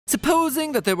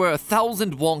Supposing that there were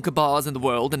 1,000 Wonka bars in the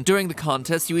world, and during the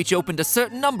contest you each opened a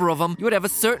certain number of them, you would have a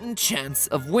certain chance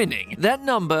of winning. That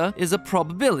number is a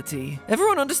probability.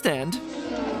 Everyone understand?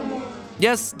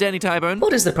 Yes, Danny Tyburn?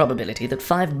 What is the probability that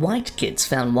 5 white kids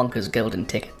found Wonka's golden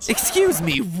tickets? Excuse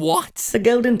me, what? The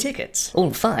golden tickets. All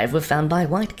 5 were found by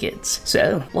white kids.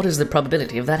 So, what is the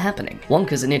probability of that happening?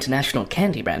 Wonka's an international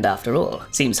candy brand after all.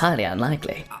 Seems highly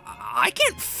unlikely. I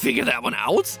can't figure that one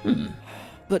out.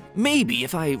 But maybe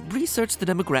if I research the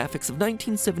demographics of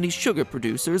 1970s sugar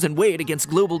producers and weigh it against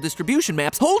global distribution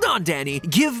maps. Hold on, Danny.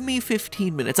 Give me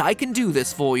 15 minutes. I can do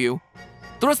this for you.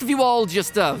 The rest of you all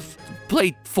just,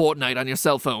 play Fortnite on your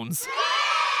cell phones.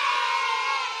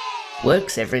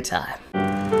 Works every time.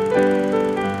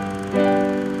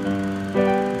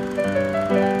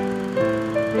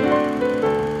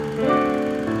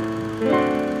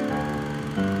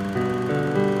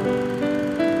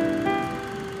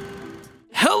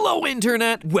 Hello,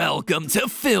 Internet! Welcome to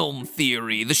Film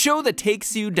Theory, the show that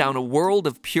takes you down a world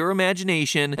of pure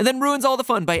imagination and then ruins all the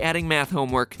fun by adding math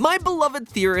homework. My beloved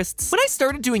theorists, when I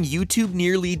started doing YouTube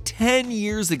nearly 10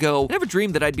 years ago, I never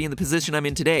dreamed that I'd be in the position I'm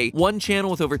in today. One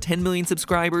channel with over 10 million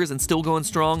subscribers and still going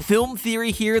strong. Film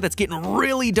Theory here that's getting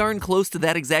really darn close to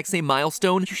that exact same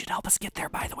milestone. You should help us get there,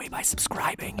 by the way, by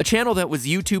subscribing. A channel that was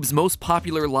YouTube's most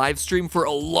popular live stream for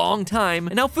a long time,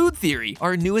 and now Food Theory,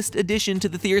 our newest addition to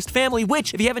the Theorist family,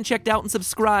 which, if you haven't checked out and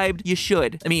subscribed, you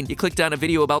should. I mean, you clicked on a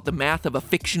video about the math of a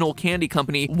fictional candy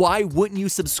company. Why wouldn't you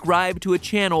subscribe to a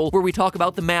channel where we talk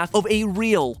about the math of a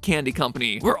real candy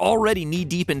company? We're already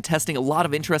knee-deep in testing a lot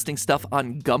of interesting stuff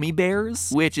on gummy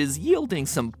bears, which is yielding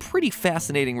some pretty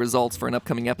fascinating results for an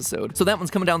upcoming episode. So that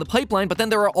one's coming down the pipeline, but then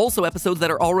there are also episodes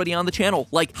that are already on the channel,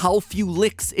 like how few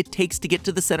licks it takes to get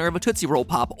to the center of a Tootsie Roll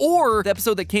Pop, or the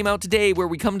episode that came out today where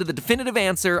we come to the definitive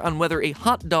answer on whether a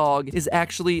hot dog is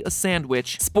actually a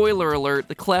sandwich. Spoiler alert,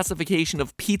 the classification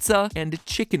of pizza and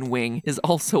chicken wing is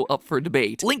also up for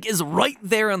debate. Link is right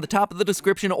there on the top of the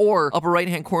description or upper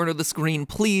right-hand corner of the screen.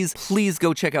 Please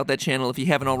go check out that channel if you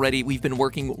haven't already. We've been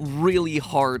working really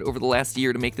hard over the last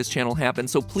year to make this channel happen,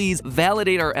 so please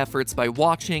validate our efforts by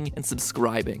watching and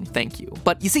subscribing. Thank you.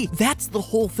 But you see, that's the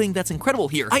whole thing that's incredible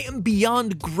here. I am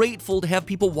beyond grateful to have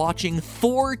people watching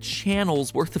 4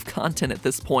 channels worth of content at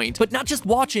this point, but not just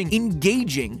watching,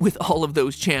 engaging with all of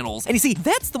those channels. And you see,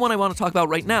 that's the one I want to talk about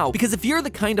right now, because if you're the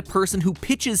kind of person who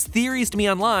pitches theories to me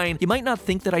online, you might not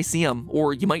think that I see them,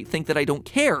 or you might think that I don't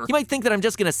care. You might think that I'm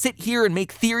just gonna sit here and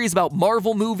make theories about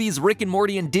Marvel movies, Rick and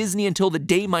Morty, and Disney until the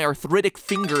day my arthritic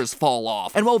fingers fall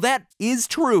off. And while that is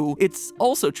true, it's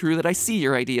also true that I see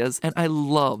your ideas, and I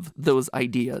love those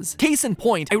ideas. Case in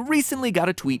point, I recently got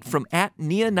a tweet from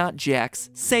 @NiaNotJax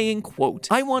saying, quote,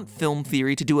 "I want Film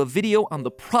Theory to do a video on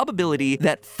the probability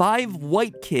that 5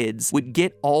 white kids would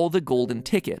get all the golden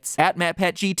tickets.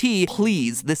 @MatpatGT,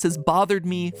 please, this has bothered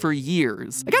me for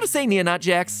years." I gotta say,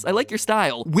 NiaNotJax, I like your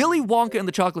style. Willy Wonka and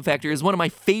the Chocolate Factory is one of my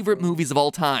favorite movies of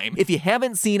all time. If you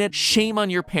haven't seen it, shame on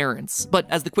your parents. But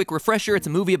as the quick refresher, it's a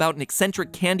movie about an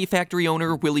eccentric candy factory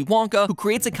owner, Willy Wonka, who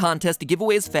creates a contest to give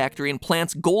away his factory and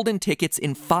plants golden tickets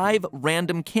in 5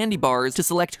 random candy bars to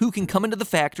select who can come into the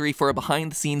factory for a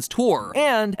behind-the-scenes tour.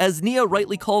 And, as Nia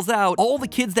rightly calls out, all the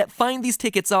kids that find these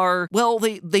tickets are, well,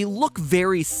 they look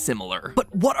very similar.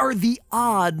 But what are the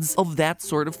odds of that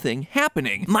sort of thing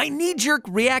happening? My knee-jerk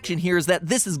reaction here is that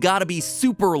this has gotta be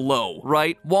super low,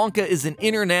 right? Wonka is an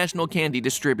international candy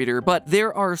distributor, but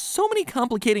there are so many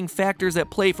complicating factors at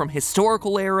play, from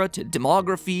historical era to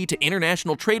demography to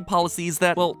international trade policies,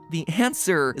 that, well, the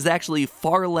answer is actually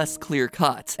far less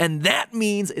clear-cut. And that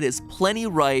means it is plenty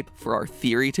ripe for our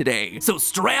theory today. So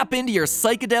strap into your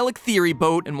psychedelic theory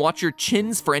boat and watch your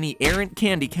chins for any errant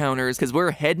candy counters, because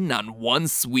we're heading on one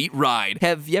sweet ride.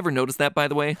 Have you ever noticed that, by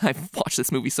the way? I've watched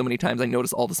this movie so many times, I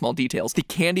notice all the small details. The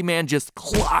Candyman just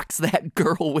clocks that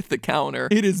girl with the counter.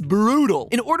 It is brutal.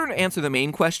 In order to answer the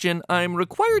main question, I'm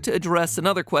required to address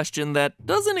another question that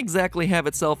doesn't exactly have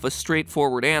itself a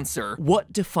straightforward answer.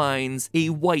 What defines a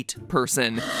white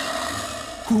person?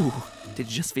 Whew. Did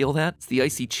you just feel that? It's the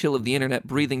icy chill of the internet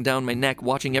breathing down my neck,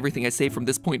 watching everything I say from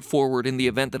this point forward in the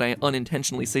event that I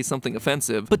unintentionally say something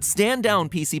offensive. But stand down,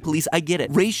 PC police, I get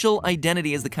it. Racial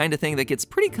identity is the kind of thing that gets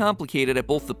pretty complicated at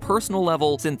both the personal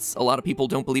level, since a lot of people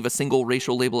don't believe a single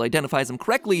racial label identifies them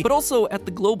correctly, but also at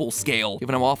the global scale,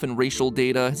 given how often racial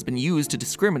data has been used to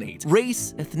discriminate.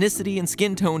 Race, ethnicity, and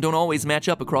skin tone don't always match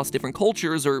up across different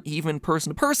cultures or even person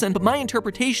to person, but my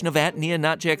interpretation of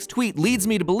 @NiaNotJack's tweet leads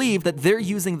me to believe that they're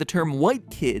using the term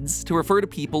white kids to refer to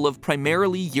people of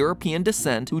primarily European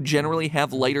descent who generally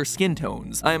have lighter skin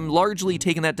tones. I'm largely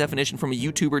taking that definition from a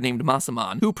YouTuber named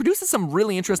Masaman, who produces some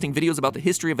really interesting videos about the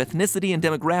history of ethnicity and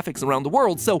demographics around the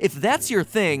world, so if that's your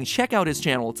thing, check out his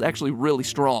channel, it's actually really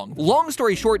strong. Long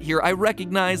story short here, I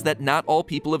recognize that not all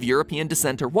people of European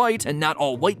descent are white, and not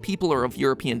all white people are of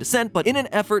European descent, but in an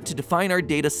effort to define our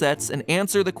data sets and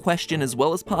answer the question as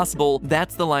well as possible,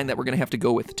 that's the line that we're gonna have to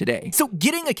go with today. So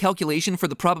getting a calculation for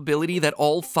the probability that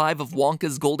all 5 of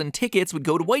Wonka's golden tickets would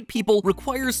go to white people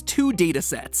requires 2 data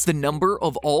sets: the number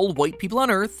of all white people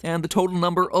on Earth and the total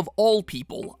number of all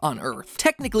people on Earth.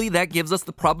 Technically, that gives us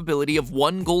the probability of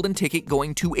 1 golden ticket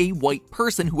going to a white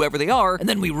person, whoever they are, and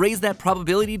then we raise that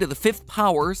probability to the 5th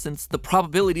power since the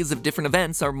probabilities of different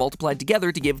events are multiplied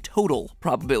together to give total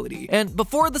probability. And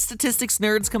before the statistics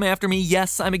nerds come after me,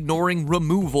 yes, I'm ignoring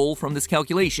removal from this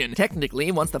calculation.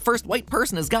 Technically, once the first white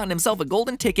person has gotten himself a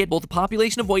golden ticket, both the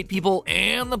population of white people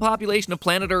and the population of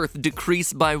planet Earth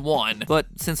decrease by 1. But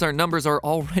since our numbers are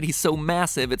already so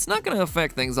massive, it's not gonna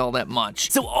affect things all that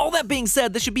much. So all that being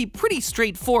said, this should be pretty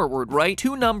straightforward, right?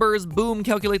 2 numbers, boom,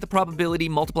 calculate the probability,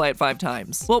 multiply it 5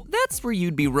 times. Well, that's where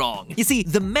you'd be wrong. You see,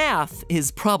 the math is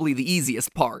probably the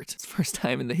easiest part. It's the first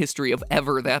time in the history of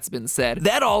ever that's been said.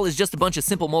 That all is just a bunch of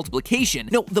simple multiplication.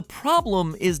 No, the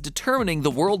problem is determining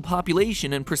the world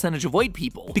population and percentage of white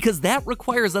people, because that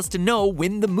requires us to know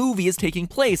when the movie is taking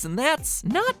place, and that's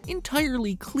not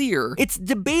entirely clear. It's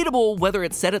debatable whether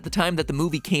it's set at the time that the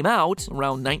movie came out,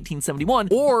 around 1971,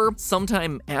 or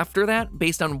sometime after that,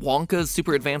 based on Wonka's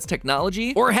super advanced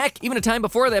technology, or heck, even a time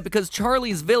before that, because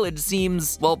Charlie's village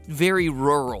seems, well, very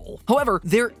rural. However,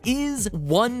 there is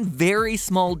one very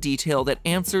small detail that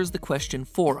answers the question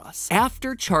for us.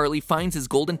 After Charlie finds his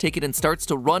golden ticket and starts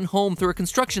to run home through a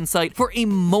construction site, for a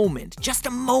moment, just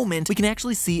a moment, we can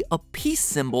actually see a peace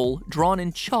symbol drawn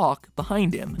in chalk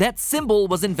behind him. That symbol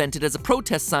was invented as a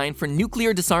protest sign for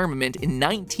nuclear disarmament in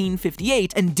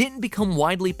 1958 and didn't become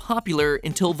widely popular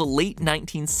until the late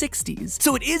 1960s.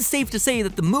 So it is safe to say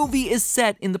that the movie is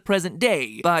set in the present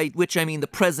day, by which I mean the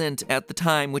present at the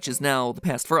time, which is now the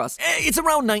past for us. It's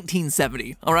around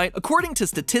 1970, alright? According to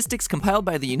statistics compiled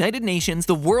by the United Nations,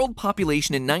 the world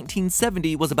population in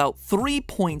 1970 was about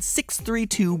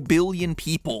 3.632 billion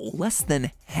people, less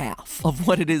than half of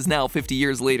what it is now 50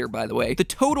 years later, by the way. The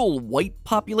total white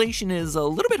population is a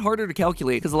little bit harder to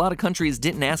calculate because a lot of countries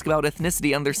didn't ask about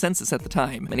ethnicity on their census at the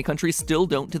time. Many countries still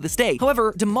don't to this day.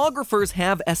 However, demographers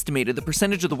have estimated the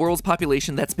percentage of the world's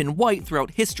population that's been white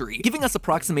throughout history, giving us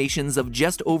approximations of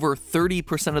just over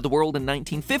 30% of the world in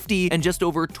 1950 and just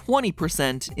over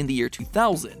 20% in the year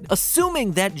 2000.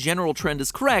 Assuming that general trend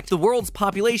is correct, the world's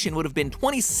population would have been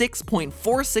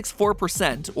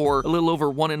 26.464%, or a little over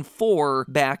 1 in 4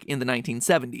 back in the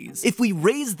 1970s. If we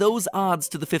raise those odds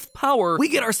to the 5th power, we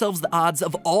get ourselves the odds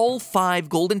of all 5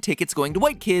 golden tickets going to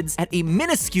white kids at a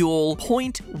minuscule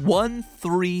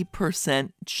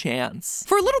 0.13% chance.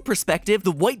 For a little perspective,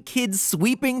 the white kids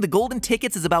sweeping the golden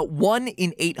tickets is about 1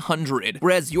 in 800,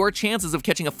 whereas your chances of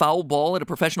catching a foul ball at a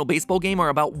professional baseball game are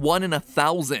about 1 in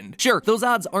 1,000. Sure, those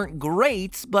odds aren't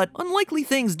great, but unlikely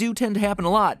things do tend to happen a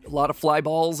lot. A lot of fly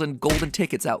balls and golden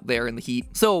tickets out there in the heat.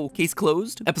 So, case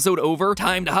closed? Episode over?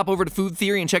 Time to hop over to Food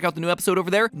Theory and check out the new episode over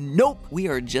there? Nope, we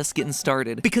are just getting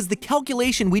started. Because the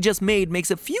calculation we just made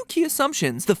makes a few key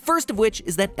assumptions, the first of which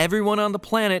is that everyone on the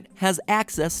planet has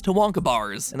access to Wonka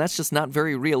bars, and that's just not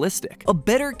very realistic. A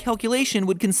better calculation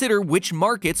would consider which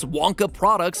markets Wonka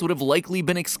products would have likely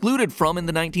been excluded from in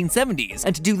the 1970s,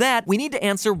 and to do that, we need to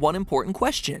answer one important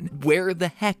question. Where the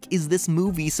heck is this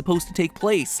movie supposed to take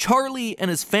place? Charlie and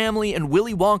his family and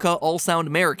Willy Wonka all sound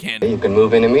American. You can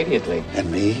move in immediately.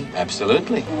 And me?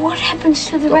 Absolutely. What happens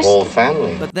to the The rest whole of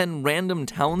family. But then random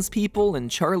townspeople and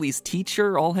Charlie's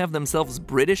teacher all have themselves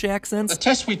British accents? The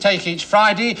test we take each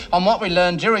Friday on what we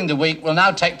learn during the week will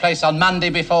now take place on Monday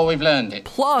before we've learned it.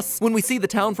 Plus, when we see the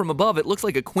town from above, it looks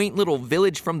like a quaint little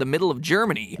village from the middle of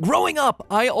Germany. Growing up,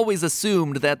 I always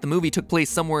assumed that the movie took place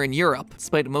somewhere in Europe,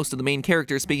 despite most of the main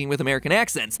characters speaking with American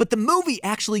accents. But the movie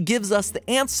actually gives us the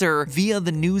answer via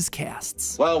the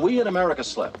newscasts. Well, we in America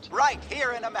slept. Right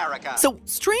here in America. So,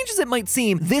 strange as it might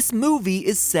seem, this movie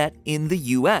is set in the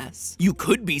US. You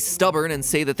could be stubborn and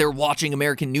say that they're watching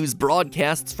American news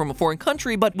broadcasts from a foreign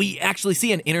country, but we actually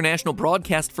see an international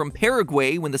broadcast from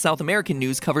Paraguay when the South American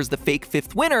news covers the fake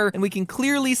 5th winner, and we can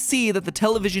clearly see that the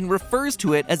television refers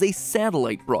to it as a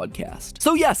satellite broadcast.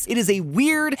 So yes, it is a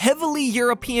weird, heavily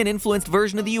European-influenced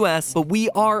version of the US, but we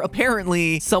are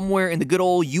apparently somewhere in the good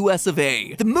old US of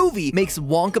A. The movie makes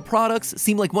Wonka products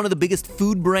seem like one of the biggest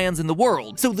food brands in the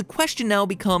world, so the question now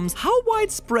becomes, how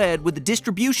widespread would the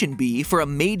distribution be for a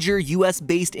major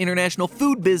US-based international international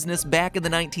food business back in the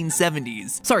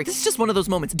 1970s. Sorry, this is just one of those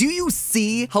moments. Do you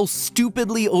see how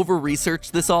stupidly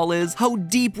over-researched this all is? How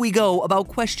deep we go about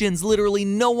questions literally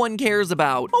no one cares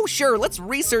about. Oh sure, let's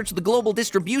research the global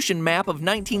distribution map of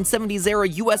 1970s era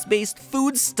US-based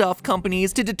foodstuff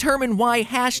companies to determine why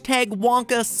hashtag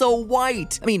Wonka so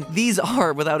white. I mean, these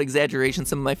are, without exaggeration,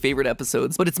 some of my favorite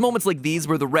episodes, but it's moments like these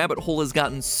where the rabbit hole has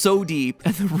gotten so deep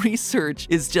and the research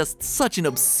is just such an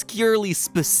obscurely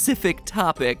specific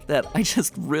topic that I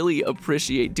just really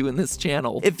appreciate doing this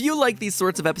channel. If you like these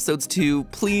sorts of episodes too,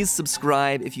 please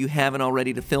subscribe if you haven't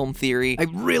already to Film Theory. I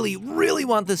really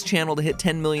want this channel to hit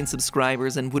 10 million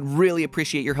subscribers and would really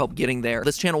appreciate your help getting there.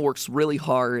 This channel works really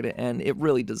hard and it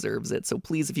really deserves it, so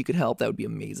please, if you could help, that would be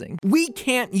amazing. We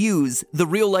can't use the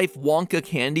real-life Wonka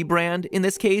candy brand in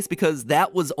this case because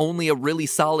that was only a really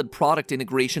solid product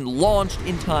integration launched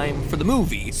in time for the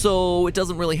movie, so it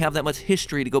doesn't really have that much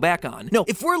history to go back on. No,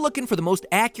 if we're looking for the most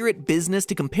accurate business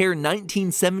to compare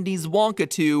 1970s Wonka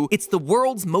to, it's the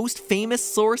world's most famous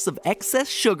source of excess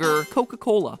sugar,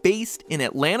 Coca-Cola. Based in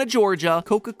Atlanta, Georgia,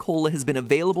 Coca-Cola has been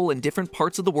available in different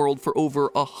parts of the world for over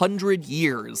 100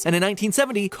 years. And in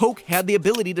 1970, Coke had the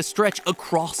ability to stretch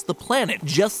across the planet,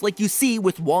 just like you see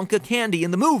with Wonka candy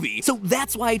in the movie. So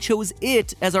that's why I chose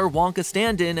it as our Wonka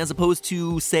stand-in as opposed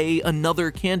to, say,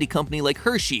 another candy company like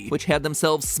Hershey, which had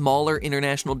themselves smaller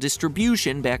international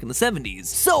distribution back in the 70s.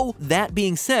 So, that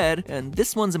being said, and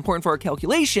this one's important for our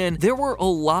calculation, there were a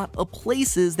lot of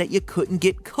places that you couldn't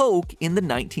get Coke in the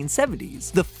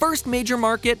 1970s. The first major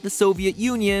market, the Soviet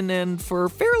Union, and for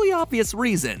fairly obvious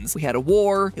reasons. We had a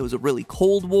war, it was a really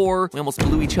cold war, we almost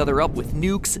blew each other up with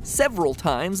nukes several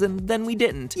times, and then we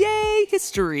didn't. Yay,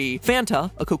 history!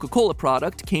 Fanta, a Coca-Cola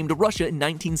product, came to Russia in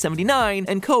 1979,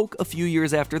 and Coke a few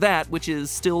years after that, which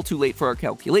is still too late for our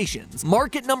calculations.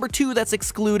 Market number 2 that's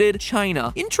excluded,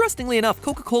 China. Interestingly enough,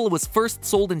 Coca-Cola was first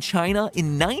sold in China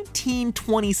in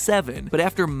 1927, but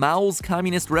after Mao's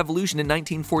Communist Revolution in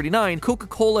 1949,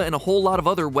 Coca-Cola and a whole lot of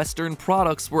other Western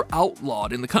products were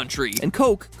outlawed in the country, and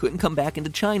Coke couldn't come back into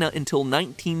China until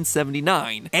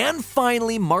 1979. And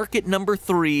finally, market number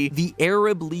 3, the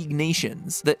Arab League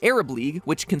nations. The Arab League,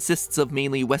 which consists of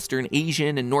mainly Western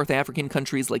Asian and North African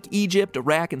countries like Egypt,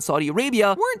 Iraq, and Saudi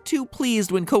Arabia, weren't too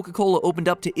pleased when Coca-Cola opened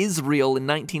up to Israel in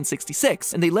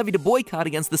 1966, and they levied a boycott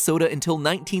against the soda until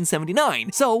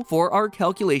 1979. So, for our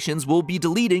calculations, we'll be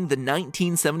deleting the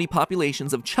 1970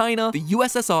 populations of China, the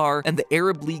USSR, and the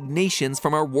Arab League nations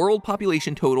from our world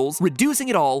population totals, reducing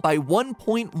it all by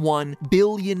 1.1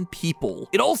 billion people.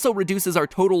 It also reduces our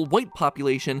total white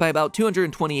population by about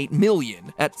 228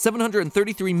 million. At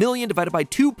 733 million divided by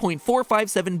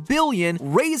 2.457 billion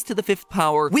raised to the 5th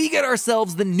power, we get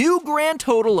ourselves the new grand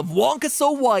total of Wonka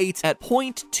So White at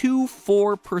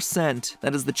 0.24%.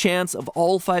 That is the chance of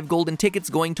all 5 golden tickets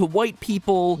going to white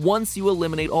people once you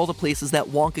eliminate all the places that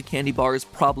Wonka candy bars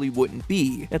probably wouldn't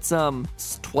be. It's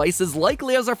twice as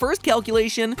likely as our first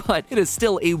calculation, but it is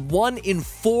still a 1 in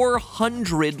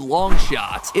 400 long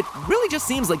shot. It really just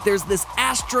seems like there's this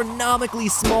astronomically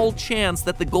small chance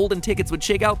that the golden tickets would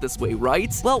shake out this way,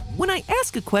 right? Well, when I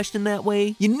ask a question that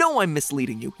way, you know I'm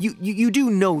misleading you. You do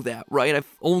know that, right? I've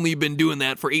only been doing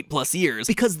that for 8+ years,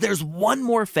 because there's one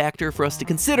more factor for us to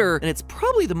consider, and it's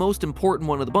probably the most important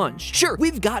one of the bunch. Sure,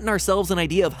 we've gotten ourselves an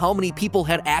idea of how many people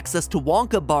had access to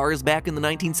Wonka bars back in the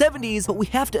 1970s, but we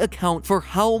have to account for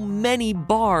how many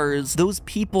bars those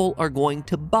people are going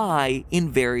to buy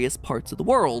in various parts of the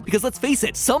world. Because let's face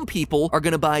it, some people are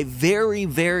gonna buy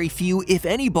very few, if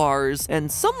any, bars,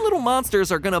 and some little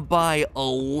monsters are gonna buy a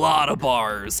lot of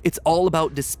bars. It's all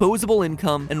about disposable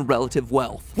income and relative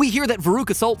wealth. We hear that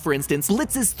Veruca Salt, for instance,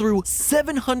 blitzes through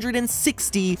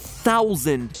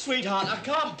 760,000. Sweetheart, I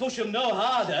can't push them no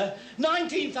harder.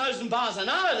 19,000 bars an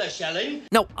hour they're shelling.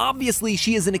 Now, obviously,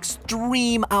 she is an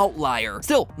extreme outlier.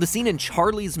 Still, the scene in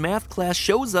Charlie's math class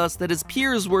shows us that his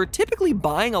peers were typically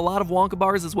buying a lot of Wonka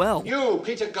bars as well. You,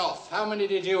 Peter Goff, how many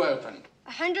did you open?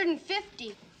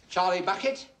 150. Charlie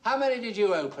Bucket, how many did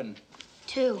you open?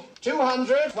 2.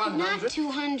 200? 100? Not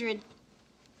 200.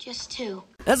 Just 2.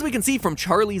 As we can see from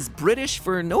Charlie's British,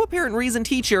 for no apparent reason,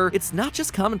 teacher, it's not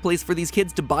just commonplace for these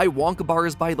kids to buy Wonka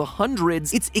bars by the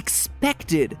hundreds, it's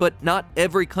expected. But not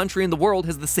every country in the world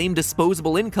has the same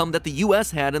disposable income that the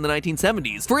US had in the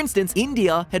 1970s. For instance,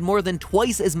 India had more than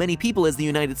twice as many people as the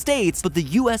United States, but the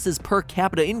US's per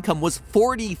capita income was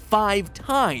 45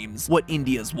 times what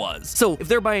India's was. So if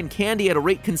they're buying candy at a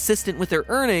rate consistent with their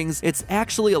earnings, it's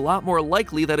actually a lot more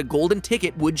likely that a golden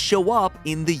ticket would show up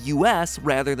in the US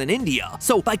rather than India.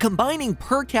 So by combining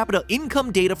per capita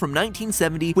income data from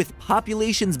 1970 with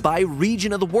populations by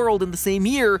region of the world in the same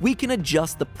year, we can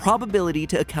adjust the probability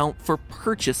to account for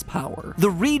purchase power. The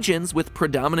regions with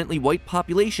predominantly white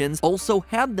populations also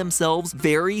had themselves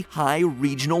very high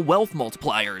regional wealth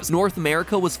multipliers. North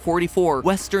America was 44,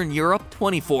 Western Europe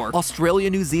 24, Australia,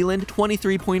 New Zealand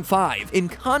 23.5. In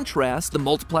contrast, the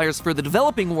multipliers for the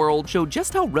developing world show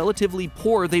just how relatively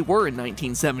poor they were in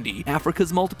 1970.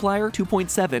 Africa's multiplier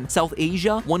 2.7, South Asia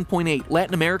 1.8,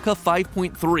 Latin America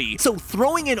 5.3. So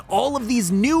throwing in all of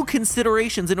these new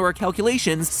considerations into our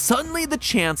calculations, suddenly the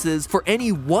chances for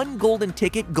any one golden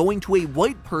ticket going to a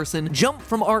white person jump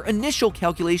from our initial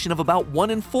calculation of about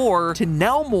 1 in 4 to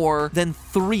now more than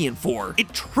 3 in 4.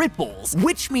 It triples,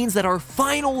 which means that our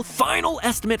final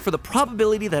estimate for the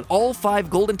probability that all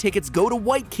 5 golden tickets go to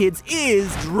white kids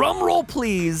is, drumroll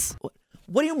please.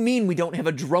 What do you mean we don't have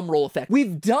a drumroll effect?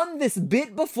 We've done this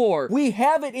bit before. We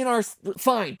have it in our...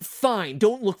 Fine.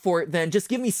 Don't look for it then. Just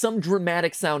give me some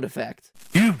dramatic sound effect.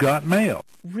 You've got mail.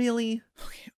 Really?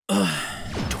 Okay.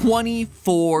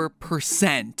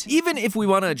 24%. Even if we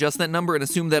want to adjust that number and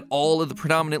assume that all of the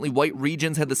predominantly white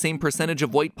regions had the same percentage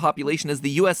of white population as the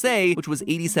USA, which was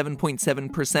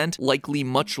 87.7%, likely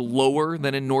much lower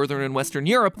than in Northern and Western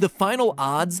Europe, the final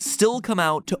odds still come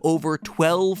out to over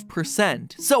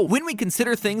 12%. So when we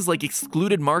consider things like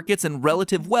excluded markets and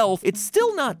relative wealth, it's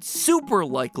still not super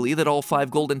likely that all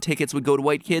 5 golden tickets would go to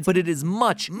white kids, but it is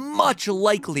much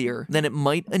likelier than it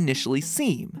might initially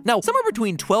seem. Now, somewhere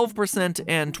between 12%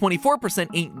 and 24%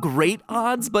 ain't great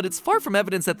odds, but it's far from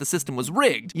evidence that the system was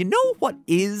rigged. You know what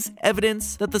is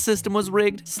evidence that the system was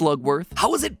rigged? Slugworth.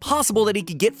 How is it possible that he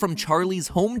could get from Charlie's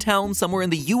hometown somewhere in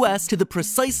the US to the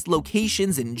precise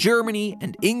locations in Germany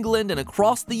and England and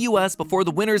across the US before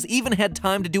the winners even had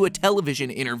time to do a television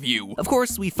interview? Of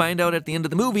course, we find out at the end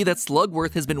of the movie that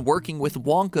Slugworth has been working with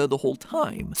Wonka the whole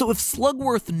time. So if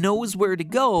Slugworth knows where to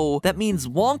go, that means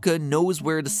Wonka knows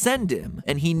where to send him,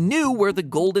 and he knew where the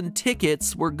golden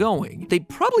tickets were going. They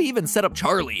probably even set up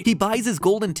Charlie. He buys his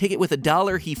golden ticket with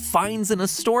 $1 he finds in a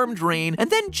storm drain,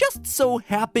 and then just so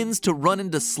happens to run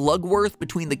into Slugworth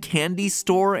between the candy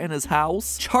store and his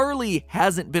house. Charlie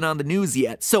hasn't been on the news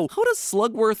yet, so how does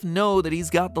Slugworth know that he's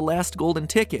got the last golden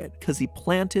ticket? Because he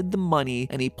planted the money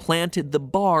and he planted the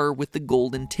bar with the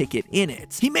golden ticket in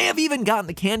it. He may have even gotten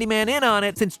the Candyman in on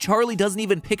it, since Charlie doesn't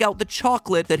even pick out the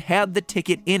chocolate that had the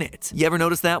ticket in it. You ever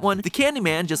notice that one? The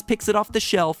Candyman just picks it off the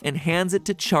shelf and hands it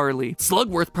to Charlie.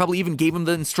 Slugworth probably even gave him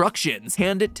the instructions.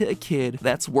 Hand it to a kid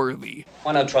that's worthy.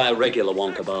 Why not try a regular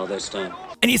Wonka bar this time?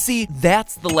 And you see,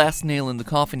 that's the last nail in the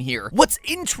coffin here. What's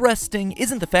interesting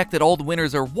isn't the fact that all the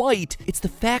winners are white, it's the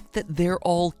fact that they're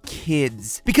all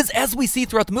kids. Because as we see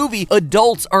throughout the movie,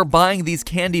 adults are buying these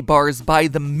candy bars by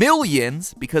the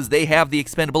millions because they have the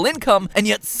expendable income, and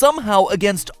yet somehow,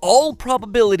 against all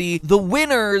probability, the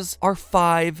winners are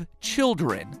 5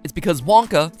 children. It's because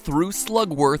Wonka, through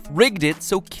Slugworth, rigged it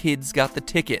so kids got the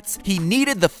tickets. He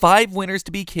needed the 5 winners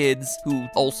to be kids, who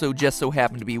also just so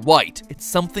happened to be white. It's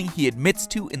something he admits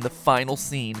to in the final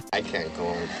scene. I can't go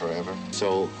on forever.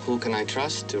 So who can I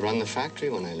trust to run the factory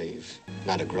when I leave?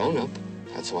 Not a grown-up.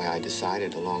 That's why I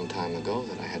decided a long time ago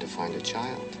that I had to find a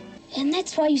child. And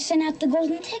that's why you sent out the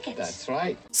golden tickets. That's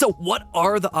right. So what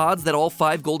are the odds that all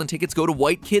 5 golden tickets go to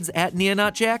white kids at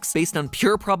Neonot Jack's? Based on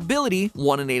pure probability,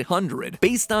 1 in 800.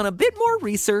 Based on a bit more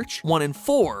research, 1 in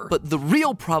 4. But the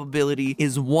real probability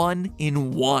is 1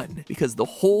 in 1, because the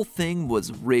whole thing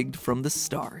was rigged from the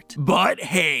start. But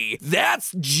hey,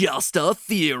 that's just a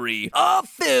theory. A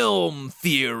film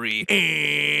theory.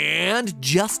 And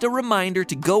just a reminder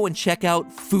to go and check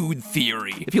out Food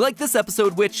Theory. If you like this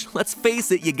episode, which, let's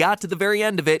face it, you got to the very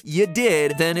end of it, you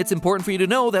did, then it's important for you to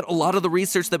know that a lot of the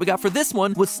research that we got for this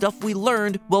one was stuff we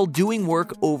learned while doing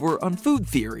work over on Food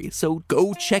Theory, so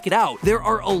go check it out. There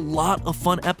are a lot of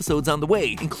fun episodes on the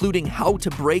way, including how to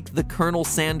break the Colonel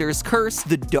Sanders curse,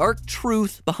 the dark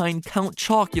truth behind Count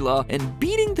Chocula, and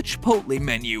beating the Chipotle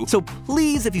menu. So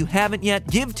please, if you haven't yet,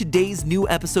 give today's new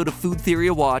episode of Food Theory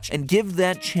a watch and give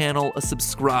that channel a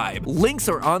subscribe. Links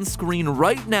are on screen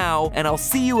right now, and I'll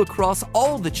see you across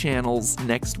all the channels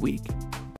next week.